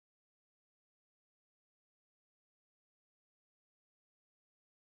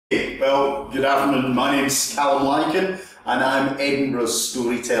Well, good afternoon. My name's Calum Lykan and I'm Edinburgh's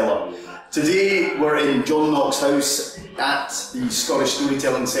storyteller. Today we're in John Knox's house at the Scottish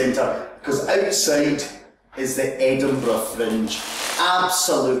Storytelling Centre because outside is the Edinburgh Fringe.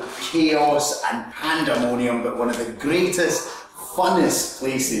 Absolute chaos and pandemonium, but one of the greatest, funnest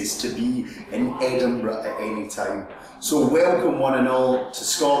places to be in Edinburgh at any time. So welcome one and all to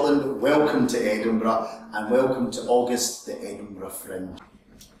Scotland, welcome to Edinburgh, and welcome to August, the Edinburgh Fringe.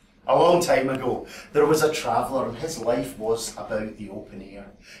 A long time ago, there was a traveller and his life was about the open air.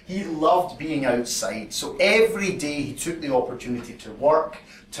 He loved being outside, so every day he took the opportunity to work,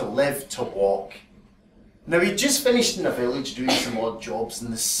 to live, to walk. Now he'd just finished in a village doing some odd jobs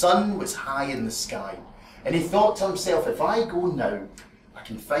and the sun was high in the sky. And he thought to himself, if I go now, I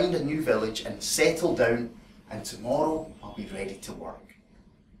can find a new village and settle down, and tomorrow I'll be ready to work.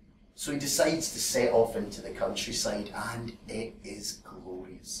 So he decides to set off into the countryside, and it is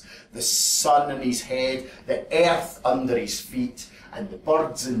glorious. The sun in his head, the earth under his feet, and the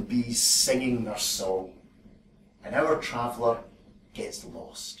birds and bees singing their song. And our traveller gets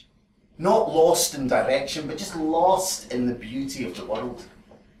lost. Not lost in direction, but just lost in the beauty of the world.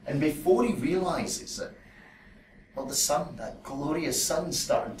 And before he realises it, well, the sun, that glorious sun's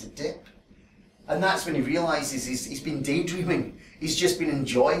starting to dip. And that's when he realises he's been daydreaming. He's just been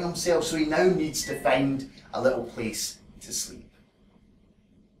enjoying himself, so he now needs to find a little place to sleep.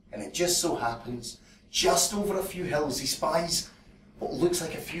 And it just so happens, just over a few hills, he spies what looks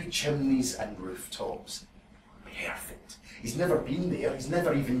like a few chimneys and rooftops. Perfect. He's never been there, he's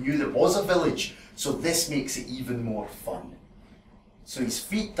never even knew there was a village, so this makes it even more fun. So his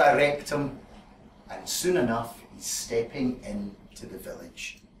feet direct him, and soon enough, he's stepping into the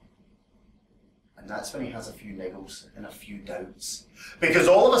village. And that's when he has a few niggles and a few doubts. Because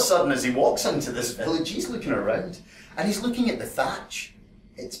all of a sudden, as he walks into this village, he's looking around and he's looking at the thatch.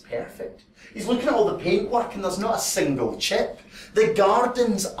 It's perfect. He's looking at all the paintwork and there's not a single chip. The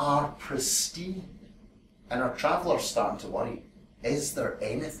gardens are pristine. And our traveller's starting to worry. Is there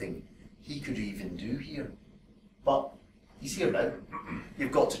anything he could even do here? But he's here now.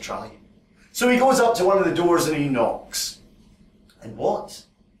 You've got to try. So he goes up to one of the doors and he knocks. And what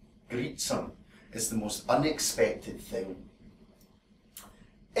greets him is the most unexpected thing.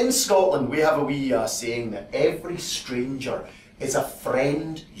 In Scotland, we have a wee saying that every stranger is a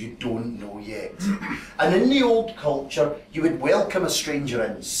friend you don't know yet. And in the old culture, you would welcome a stranger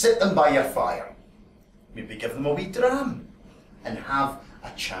in, sit them by your fire, maybe give them a wee dram, and have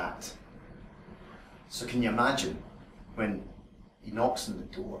a chat. So can you imagine when he knocks on the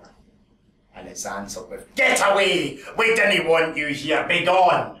door and it's answered with, "Get away! We didn't want you here, be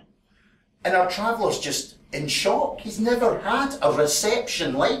gone!" And our traveller's just in shock. He's never had a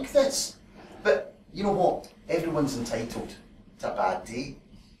reception like this. But you know what? Everyone's entitled to a bad day.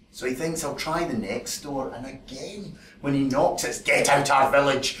 So he thinks he'll try the next door, and again, when he knocks, it's, "Get out our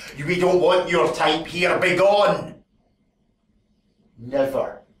village! We don't want your type here, be gone!"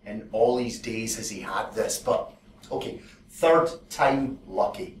 Never in all his days has he had this, but okay, third time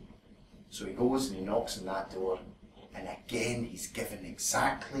lucky. So he goes and he knocks on that door, and again he's given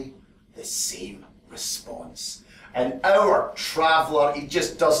exactly the same response. And our traveller, he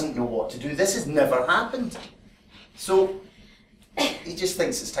just doesn't know what to do. This has never happened. So he just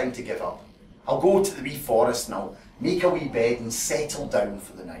thinks it's time to give up. I'll go to the wee forest and I'll make a wee bed and settle down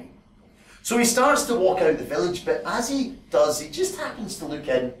for the night. So he starts to walk out the village, but as he does, he just happens to look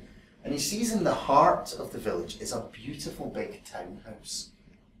in and he sees in the heart of the village is a beautiful big townhouse.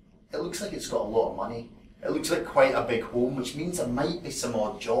 It looks like it's got a lot of money. It looks like quite a big home, which means there might be some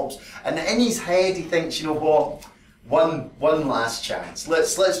odd jobs. And in his head, he thinks, you know what, one last chance.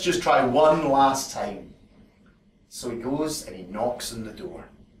 Let's just try one last time. So he goes and he knocks on the door.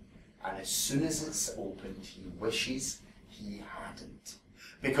 And as soon as it's opened, he wishes he hadn't.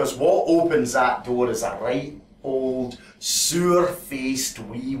 Because what opens that door is a right old, sour-faced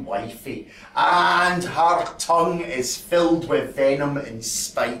wee wifey. And her tongue is filled with venom and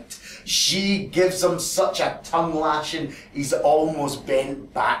spite. She gives him such a tongue lashing, he's almost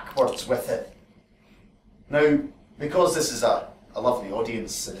bent backwards with it. Now, because this is a lovely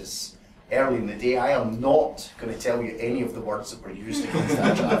audience, it is early in the day, I am not going to tell you any of the words that were used against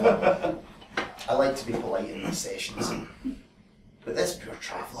that traveller. I like to be polite in these sessions. But this poor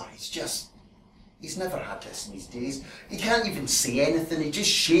traveller, he's never had this in his days. He can't even say anything, he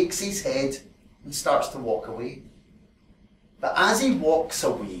just shakes his head and starts to walk away. But as he walks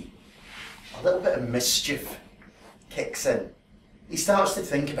away, a little bit of mischief kicks in. He starts to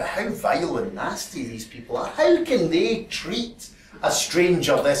think about how vile and nasty these people are. How can they treat a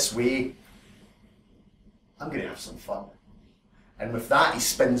stranger this way? I'm going to have some fun. And with that, he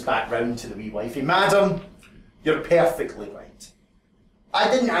spins back round to the wee wifey. Madam, you're perfectly right. I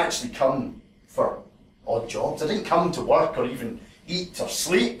didn't actually come for odd jobs. I didn't come to work or even eat or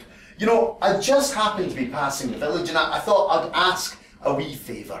sleep. You know, I just happened to be passing the village and I thought I'd ask a wee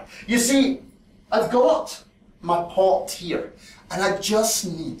favour. You see, I've got my pot here and I just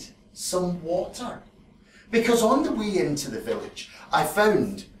need some water. Because on the way into the village, I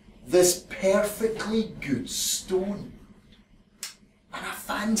found this perfectly good stone. And I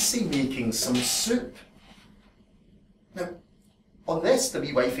fancy making some soup. Now, on this, the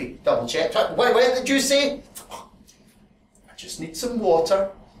wee wifey double-checked. What did you say? I just need some water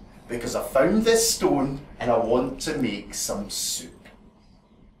because I found this stone and I want to make some soup.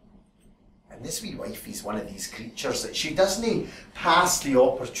 And this wee wifey's one of these creatures that she doesn't pass the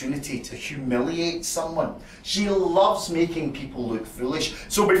opportunity to humiliate someone. She loves making people look foolish.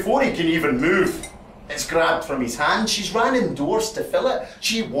 So before he can even move, it's grabbed from his hand. She's ran indoors to fill it.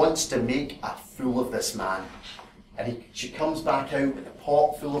 She wants to make a fool of this man. And she comes back out with a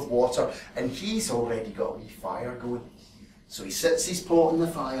pot full of water and he's already got a wee fire going. So he sits his pot in the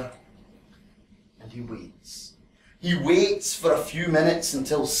fire and he waits. He waits for a few minutes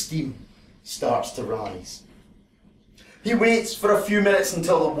until steam starts to rise. He waits for a few minutes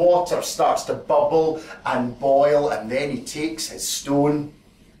until the water starts to bubble and boil, and then he takes his stone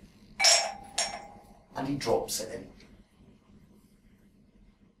and he drops it in.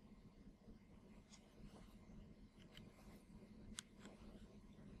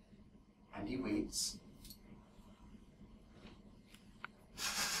 And he waits.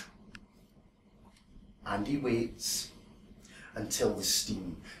 And he waits until the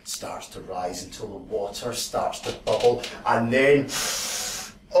steam starts to rise, until the water starts to bubble, and then,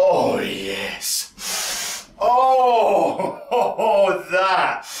 oh yes,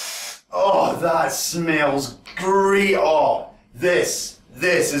 that smells great. Oh, this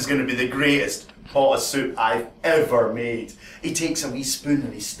is going to be the greatest pot of soup I've ever made. He takes a wee spoon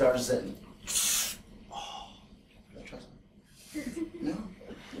and he stirs it. And, oh, can I try some? No,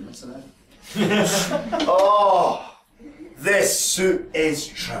 you're missing out. Oh, this soup is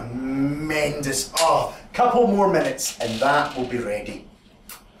tremendous. Oh, couple more minutes and that will be ready.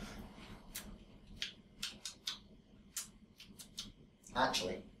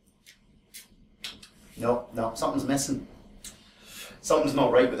 Actually, no, something's missing. Something's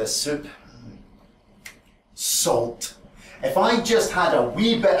not right with this soup. Salt. If I just had a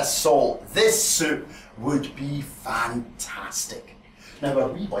wee bit of salt, this soup would be fantastic. Now our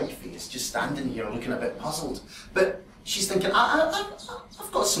wee wifey is just standing here looking a bit puzzled, but she's thinking, I've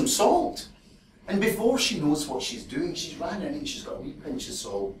got some salt. And before she knows what she's doing, she's ran in and she's got a wee pinch of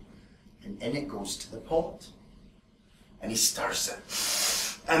salt, and in it goes to the pot. And he stirs it,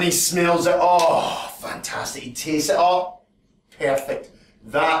 and he smells it. Oh, fantastic. He tastes it. Oh, perfect.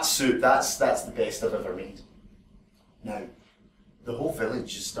 That soup, that's the best I've ever made. Now, the whole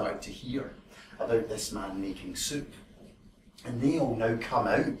village has started to hear about this man making soup. And they all now come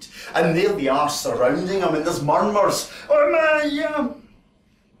out, and there they are surrounding him, and there's murmurs. Oh,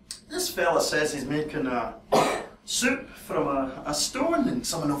 this fella says he's making a soup from a stone, and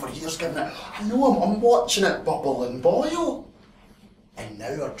someone over here's giving it. I know, I'm watching it bubble and boil. And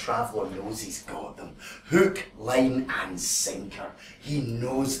now our traveller knows he's got them. Hook, line and sinker. He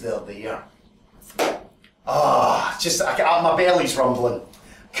knows they're there. My belly's rumbling.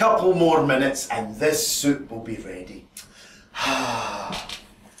 Couple more minutes and this soup will be ready.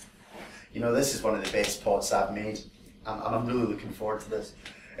 You know, this is one of the best pots I've made. I'm really looking forward to this.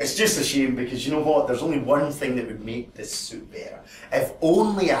 It's just a shame because you know what? There's only one thing that would make this soup better. If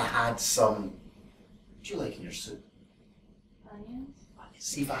only I had some... What do you like in your soup? Onions.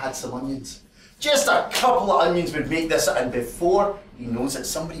 See if I had some onions. Just a couple of onions would make this, and before he knows it,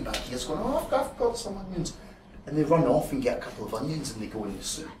 somebody back here's going, oh, I've got some onions. And they run off and get a couple of onions and they go in the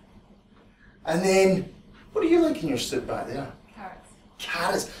soup. And then, what do you like in your soup back there? Carrots.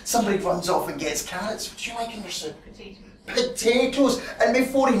 Carrots. Somebody runs off and gets carrots. What do you like in your soup? Potatoes. Potatoes. And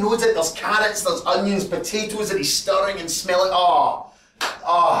before he knows it, there's carrots, there's onions, potatoes that he's stirring and smelling.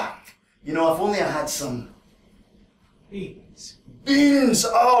 You know, if only I had some... Beans. Beans!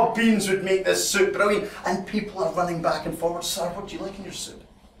 Oh, beans would make this soup brilliant. And people are running back and forward. Sir, what do you like in your soup?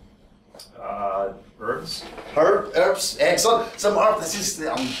 Herbs. Herbs, excellent. Some herbs.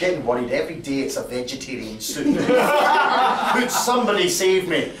 I'm getting worried. Every day it's a vegetarian soup. Could somebody save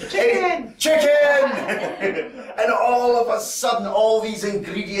me? Chicken! Chicken! And all of a sudden, all these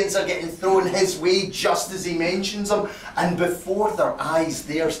ingredients are getting thrown his way just as he mentions them. And before their eyes,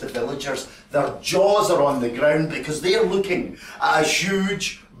 there's the villagers. Their jaws are on the ground because they're looking at a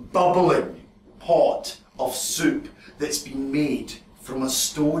huge, bubbling pot of soup that's been made from a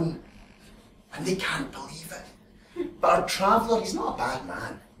stone, and they can't believe it. But our traveller, he's not a bad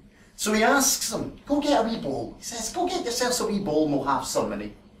man. So he asks them, go get a wee bowl. He says, go get yourselves a wee bowl and we'll have some.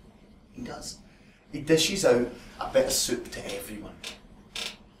 And he does. He dishes out a bit of soup to everyone.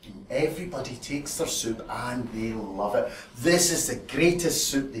 And everybody takes their soup and they love it. This is the greatest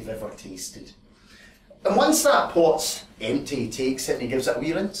soup they've ever tasted. And once that pot's empty, he takes it and he gives it a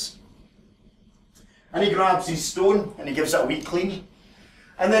wee rinse. And he grabs his stone and he gives it a wee clean.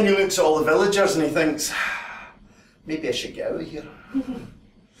 And then he looks at all the villagers and he thinks, maybe I should get out of here.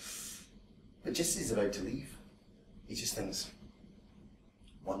 But just as he's about to leave, he just thinks,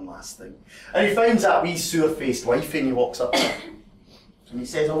 one last thing. And he finds that wee sour-faced wifey and he walks up to her. And he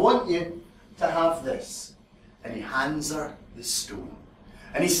says, I want you to have this. And he hands her the stone.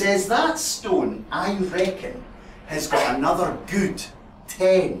 And he says, that stone, I reckon, has got another good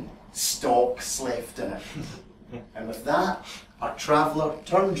 10 stalks left in it. And with that, our traveller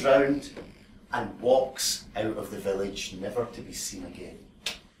turns round and walks out of the village, never to be seen again.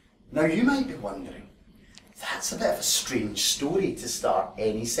 Now you might be wondering, that's a bit of a strange story to start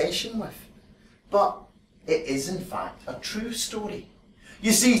any session with. But it is in fact a true story.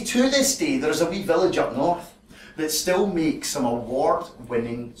 You see, to this day there's a wee village up north that still makes some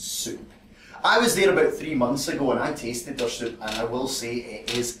award-winning soup. I was there about 3 months ago and I tasted their soup, and I will say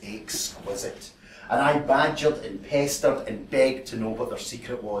it is exquisite. And I badgered and pestered and begged to know what their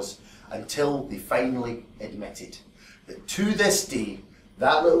secret was, until they finally admitted that to this day,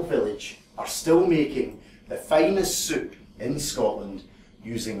 that little village are still making the finest soup in Scotland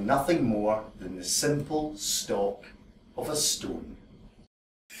using nothing more than the simple stalk of a stone.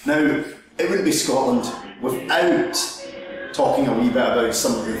 Now, it wouldn't be Scotland without talking a wee bit about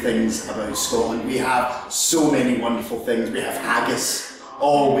some of the things about Scotland. We have so many wonderful things. We have haggis.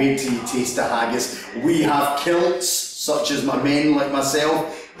 Oh, wait till you taste the haggis. We have kilts, such as my men like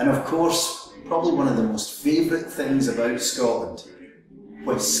myself. And of course, probably one of the most favourite things about Scotland,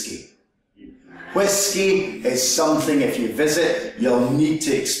 whiskey. Whiskey is something, if you visit, you'll need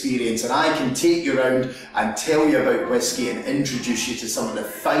to experience, and I can take you around and tell you about whiskey and introduce you to some of the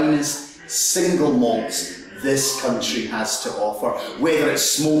finest single malts this country has to offer. Whether it's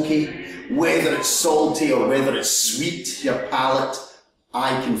smoky, whether it's salty, or whether it's sweet to your palate, I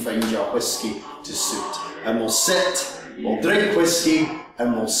can find you a whiskey to suit. And we'll sit, we'll drink whiskey,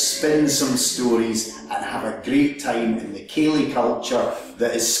 and we'll spin some stories and have a great time in the Cayley culture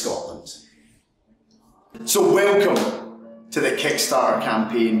that is Scotland. So welcome to the Kickstarter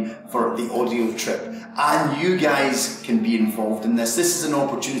campaign for the audio trip, and you guys can be involved in this. This is an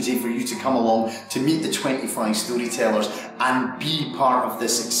opportunity for you to come along to meet the 25 storytellers and be part of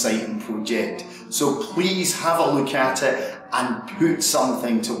this exciting project. So please have a look at it and put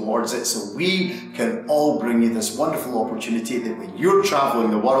something towards it so we can all bring you this wonderful opportunity that when you're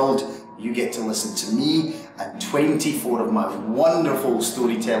travelling the world, you get to listen to me and 24 of my wonderful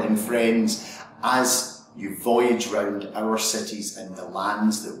storytelling friends as you voyage round our cities and the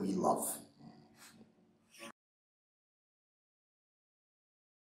lands that we love.